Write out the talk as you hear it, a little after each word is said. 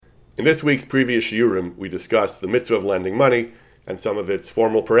In this week's previous shiurim, we discussed the mitzvah of lending money and some of its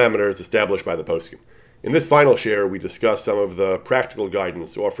formal parameters established by the poskim. In this final share, we discussed some of the practical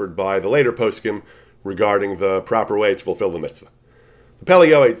guidance offered by the later poskim regarding the proper way to fulfill the mitzvah. The Pele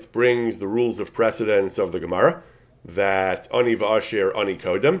Yoetz brings the rules of precedence of the Gemara, that ani v'asher ani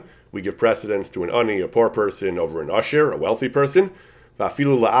kodem, we give precedence to an ani, a poor person, over an asher, a wealthy person,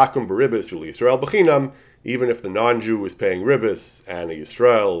 v'afilu la'akum b'ribis u'l'Yisrael b'chinam, even if the non-Jew is paying ribis and a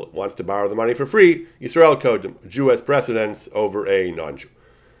Yisrael wants to borrow the money for free, Yisrael kodem, a Jew has precedence over a non-Jew.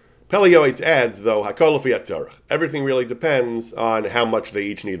 Pele Yoetz adds, though, hakol lefi hatzarach, everything really depends on how much they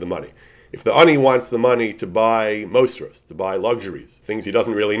each need the money. If the ani wants the money to buy mostros, to buy luxuries, things he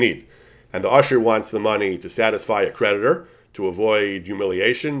doesn't really need, and the usher wants the money to satisfy a creditor, to avoid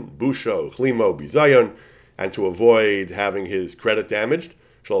humiliation, busho, chlimo, bizayon, and to avoid having his credit damaged,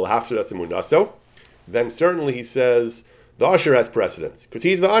 shal haftadas emunaso, then certainly he says the usher has precedence because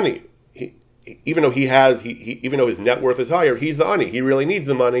he's the ani. Even though even though his net worth is higher, he's the ani. He really needs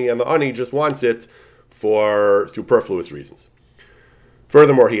the money, and the ani just wants it for superfluous reasons.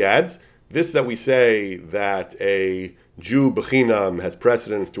 Furthermore, he adds, this that we say that a Jew b'chinam has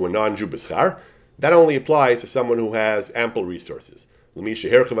precedence to a non-Jew b'schar, that only applies to someone who has ample resources. L'mi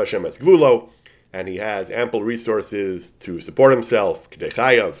sheherchav Hashem es gvulo, and he has ample resources to support himself, k'dei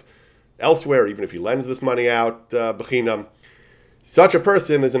chayav, elsewhere, even if he lends this money out b'chinam. Such a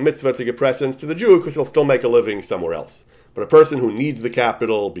person is a mitzvah to give precedence to the Jew because he'll still make a living somewhere else. But a person who needs the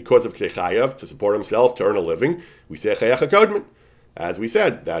capital because of k'dei chayav, to support himself, to earn a living, we say chayach hakodman. As we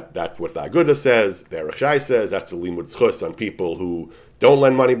said, that's what the Agudah says, the Erech Shai says, that's a limud zchus on people who don't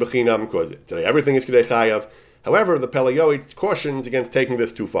lend money b'chinam, because today everything is k'dei chayav. However, the Pele Yoetz cautions against taking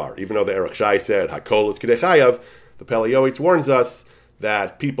this too far. Even though the Erech Shai said, hakol is k'dei chayav, the Pele Yoetz warns us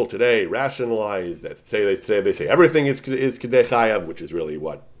that people today rationalize, that they say everything is k'dei chayav, which is really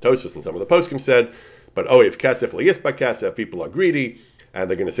what Tosfos and some of the poskim said, but if kesef le'yispa kesef, people are greedy, and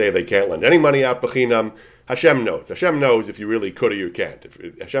they're going to say they can't lend any money out b'chinam. Hashem knows. Hashem knows if you really could or you can't.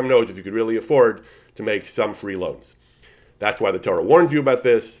 Hashem knows if you could really afford to make some free loans. That's why the Torah warns you about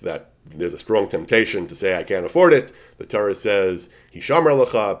this, that there's a strong temptation to say, I can't afford it. The Torah says, Hishamar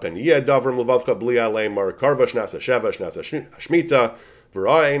lecha, pen yeh davrim levavcha bli aleimar, karva shnasa sheva, shnasa shmita,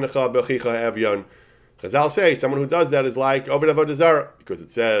 v'ra einecha bechicha evyon. Chazal say, someone who does that is like Oved Avodah Zarah, because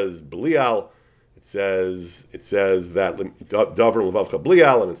it says, Belial, it says that Davrim Levavcha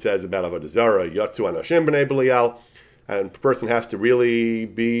Belial, and it says about Avodah Zarah, Yatsu Anashim B'nei Belial, and a person has to really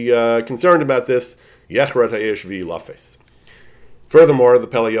be concerned about this. Yechrat Ha'ish V'Lafes. Furthermore, the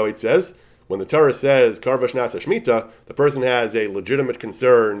Pele Yoetz says, when the Torah says Karvash Nasa Shmita, the person has a legitimate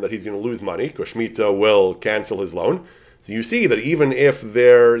concern that he's going to lose money, because Shmita will cancel his loan. So you see that even if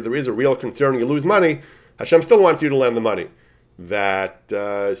there is a real concern you lose money, Hashem still wants you to lend the money. That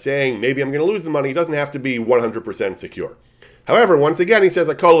saying, maybe I'm going to lose the money, doesn't have to be 100% secure. However, once again, he says,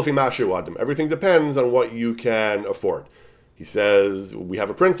 everything depends on what you can afford. He says, we have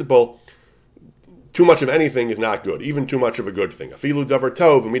a principle, too much of anything is not good, even too much of a good thing. Afilu davar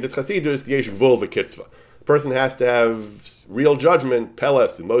tov, midas chasidus, yesh gvul v'kitzva. A person has to have real judgment,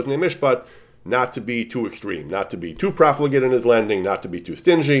 peles, and mosnei mishpat, not to be too extreme, not to be too profligate in his lending, not to be too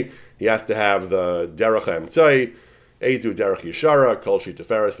stingy. He has to have the derech ha'emtzai, Ezu derech yeshara, kol shi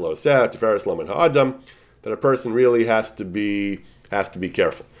teferes lo seh, teferes lo min ha'adam, that a person really has to be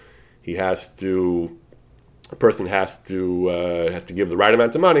careful. A person has to give the right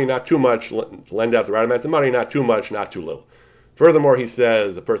amount of money, not too much, lend out the right amount of money, not too much, not too little. Furthermore, he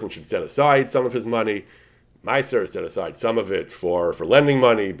says a person should set aside some of his money, meiser, set aside some of it for lending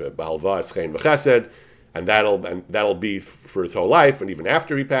money, b'halva eschein v'chesed, and that'll be for his whole life, and even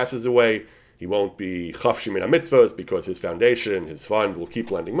after he passes away, he won't be chafshim min mitzvahs because his foundation, his fund, will keep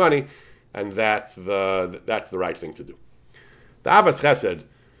lending money, and that's the right thing to do. The Avas Chesed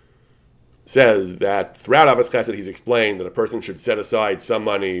says that throughout Avas Chesed he's explained that a person should set aside some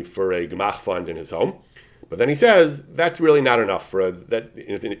money for a gemach fund in his home, but then he says that's really not enough for that.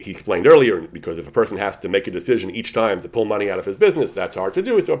 He explained earlier, because if a person has to make a decision each time to pull money out of his business, that's hard to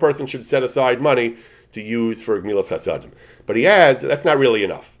do. So a person should set aside money to use for Gmilas Chasadim. But he adds that's not really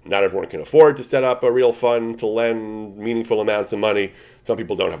enough. Not everyone can afford to set up a real fund to lend meaningful amounts of money. Some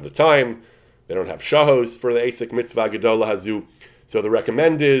people don't have the time. They don't have shahos for the Asik Mitzvah Gedola Hazu. So the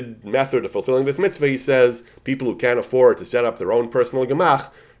recommended method of fulfilling this mitzvah, he says, people who can't afford to set up their own personal gemach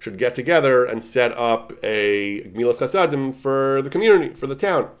should get together and set up a Gmilas Chasadim for the community, for the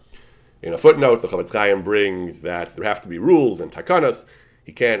town. In a footnote, the Chavetz Chaim brings that there have to be rules and takanas.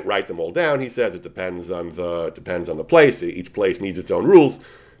 He can't write them all down. He says it depends on the place. Each place needs its own rules.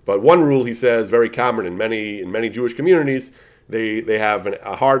 But one rule, he says, very common in many Jewish communities, they have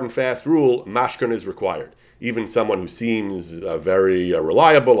a hard and fast rule: mashkan is required. Even someone who seems very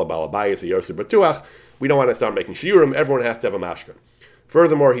reliable, a balabayas, a yosef batuach, we don't want to start making shiurim. Everyone has to have a mashkan.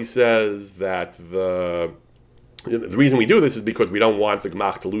 Furthermore, he says that the reason we do this is because we don't want the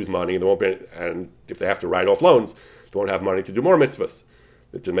gemach to lose money, and if they have to write off loans, they won't have money to do more mitzvahs,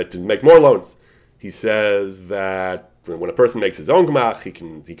 to make more loans. He says that when a person makes his own gemach, he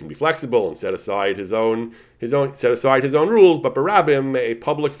can be flexible and set aside his own rules. But barabim, a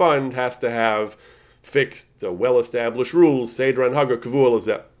public fund has to have fixed, well-established rules. Seder and haga kavua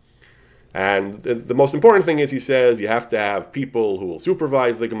lazeh. And the most important thing is, he says, you have to have people who will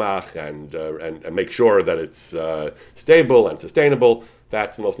supervise the gemach and make sure that it's stable and sustainable.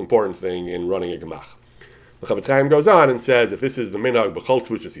 That's the most important thing in running a gemach. The Chavetz Chaim goes on and says, if this is the minhag b'chol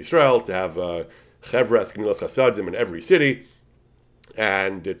tzvutzos Yisrael, to have chevras gemilas chasadim in every city,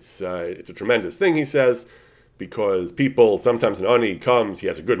 and it's a tremendous thing, he says, because people, sometimes an ani comes, he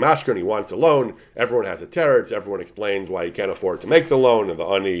has a good mashkan, he wants a loan, everyone has a teretz, everyone explains why he can't afford to make the loan, and the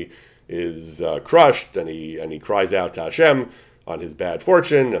ani is crushed, and he cries out to Hashem on his bad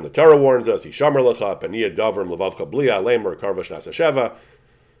fortune, and the Torah warns us, Hishamar lecha, paniya davrim levavcha blia, lemer karvash nasa sheva,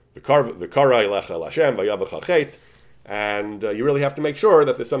 the kara ilecha Hashem, vayavacha chet, and you really have to make sure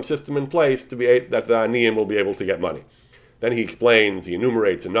that there's some system in place that the aniyim will be able to get money. Then he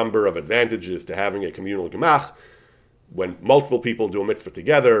enumerates a number of advantages to having a communal gemach. When multiple people do a mitzvah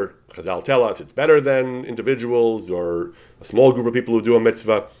together, Chazal tell us it's better than individuals or a small group of people who do a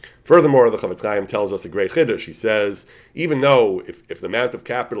mitzvah. Furthermore, the Chavetz Chaim tells us a great chiddush. He says, even though if the amount of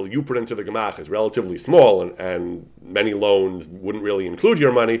capital you put into the gemach is relatively small and many loans wouldn't really include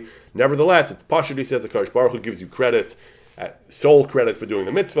your money, nevertheless, it's pashut, he says, the Kadosh Baruch Hu gives you credit, sole credit for doing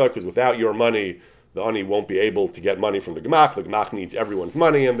the mitzvah, because without your money, the ani won't be able to get money from the gemach. The gemach needs everyone's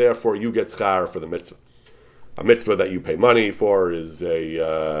money, and therefore you get schar for the mitzvah. A mitzvah that you pay money for is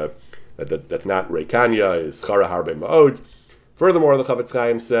that's not reikanya, is schara harbe ma'od. Furthermore, the Chavetz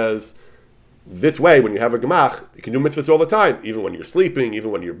Chaim says, this way, when you have a gemach, you can do mitzvahs all the time, even when you're sleeping,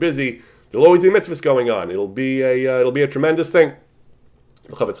 even when you're busy. There'll always be mitzvahs going on. It'll be a tremendous thing.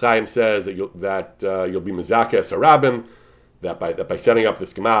 The Chavetz Chaim says that you'll be mezakes harabim, that by setting up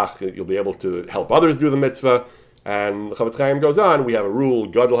this gemach, you'll be able to help others do the mitzvah. And the Chavetz Chaim goes on, we have a rule,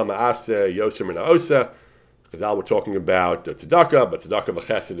 gadol ha'ma'aseh yoser min ha'oseh. Chazal we're talking about tzedakah, but tzedakah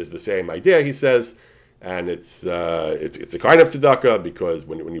v'chesed is the same idea, he says, and it's a kind of tzedakah, because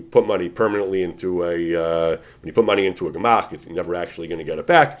when you put money permanently into a gemach, you're never actually going to get it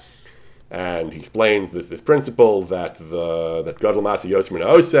back. And he explains this principle that gadol ma'aseh yoser min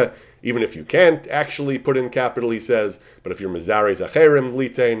ha'oseh, even if you can't actually put in capital, he says, but if you're mezarei zacherim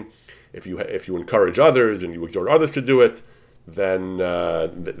litain, if you encourage others and you exhort others to do it, then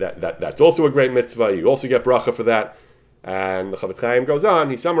that's also a great mitzvah. You also get bracha for that. And the Chavetz Chaim goes on.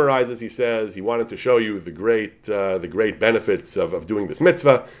 He summarizes. He says he wanted to show you the great benefits of doing this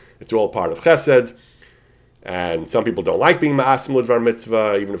mitzvah. It's all part of chesed. And some people don't like being ma'asim l'dvar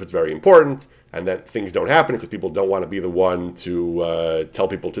mitzvah, even if it's very important. And that things don't happen because people don't want to be the one to tell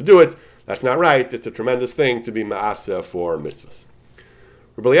people to do it. That's not right. It's a tremendous thing to be ma'aseh for mitzvahs.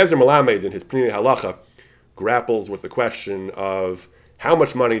 Rabbi Eliezer Melamed, in his Pnimei Halacha, grapples with the question of how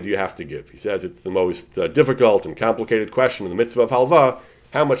much money do you have to give. He says it's the most difficult and complicated question in the mitzvah of halva.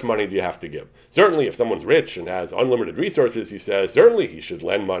 How much money do you have to give? Certainly, if someone's rich and has unlimited resources, he says, certainly he should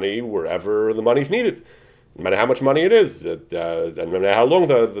lend money wherever the money's needed, no matter how much money it is, and no matter how long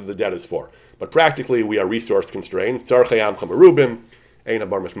the debt is for. But practically, we are resource constrained. We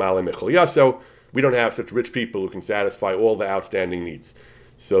don't have such rich people who can satisfy all the outstanding needs.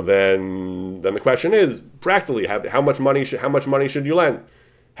 So then the question is, practically, how much money should you lend?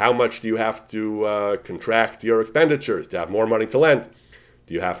 How much do you have to contract your expenditures to have more money to lend?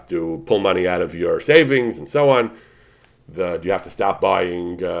 Do you have to pull money out of your savings and so on? Do you have to stop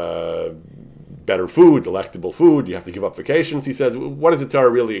buying better food, delectable food? Do you have to give up vacations? He says, what does the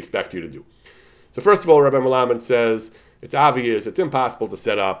Torah really expect you to do? So first of all, Rabbi Melamed says, it's obvious, it's impossible to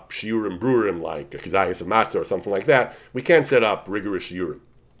set up shiurim brurim like a kazayas of matzah or something like that. We can't set up rigorous shiurim.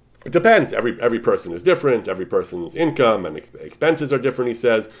 It depends. Every person is different. Every person's income and expenses are different, he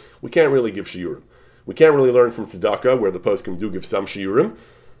says. We can't really give shiurim. We can't really learn from tzedakah, where the poskim do give some shiurim.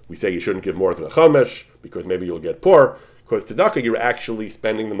 We say you shouldn't give more than a chomesh, because maybe you'll get poor. Because tzedakah, you're actually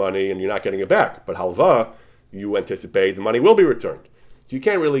spending the money and you're not getting it back. But halva, you anticipate the money will be returned. So you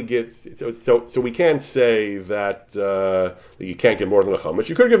can't really give. So we can't say that you can't give more than a chomesh.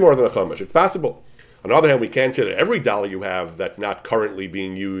 You could give more than a chomesh. It's possible. On the other hand, we can't say that every dollar you have that's not currently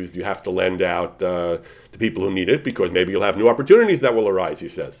being used, you have to lend out to people who need it, because maybe you'll have new opportunities that will arise, he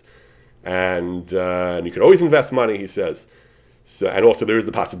says. And you can always invest money, he says. So, and also there is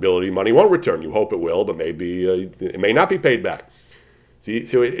the possibility money won't return. You hope it will, but maybe it may not be paid back. See,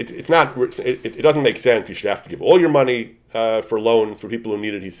 so it doesn't make sense. You should have to give all your money for loans for people who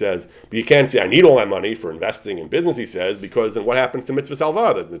need it, he says. But you can't say, I need all my money for investing in business, he says, because then what happens to mitzvah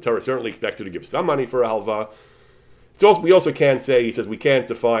halva? The Torah certainly expects you to give some money for a halva. We also can't say, he says, we can't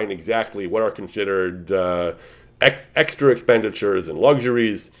define exactly what are considered extra expenditures and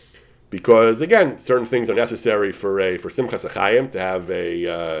luxuries, because, again, certain things are necessary for simchas hachayim, to have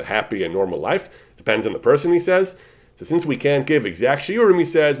a happy and normal life. Depends on the person, he says. So since we can't give exact shiurim, he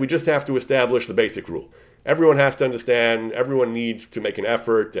says, we just have to establish the basic rule. Everyone has to understand, everyone needs to make an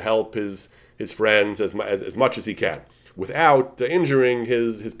effort to help his friends as much as he can, without injuring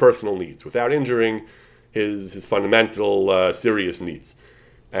his personal needs, without injuring his fundamental serious needs.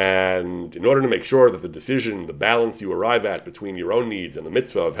 And in order to make sure that the decision, the balance you arrive at between your own needs and the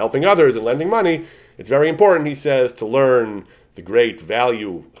mitzvah of helping others and lending money, it's very important, he says, to learn the great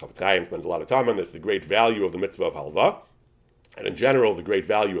value, Chafetz Chaim spends a lot of time on this, the great value of the mitzvah of halva, and in general, the great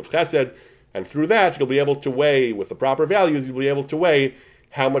value of chesed, and through that, you'll be able to weigh, with the proper values, you'll be able to weigh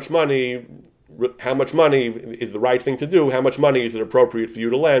how much money is the right thing to do, how much money is it appropriate for you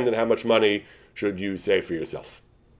to lend, and how much money should you save for yourself.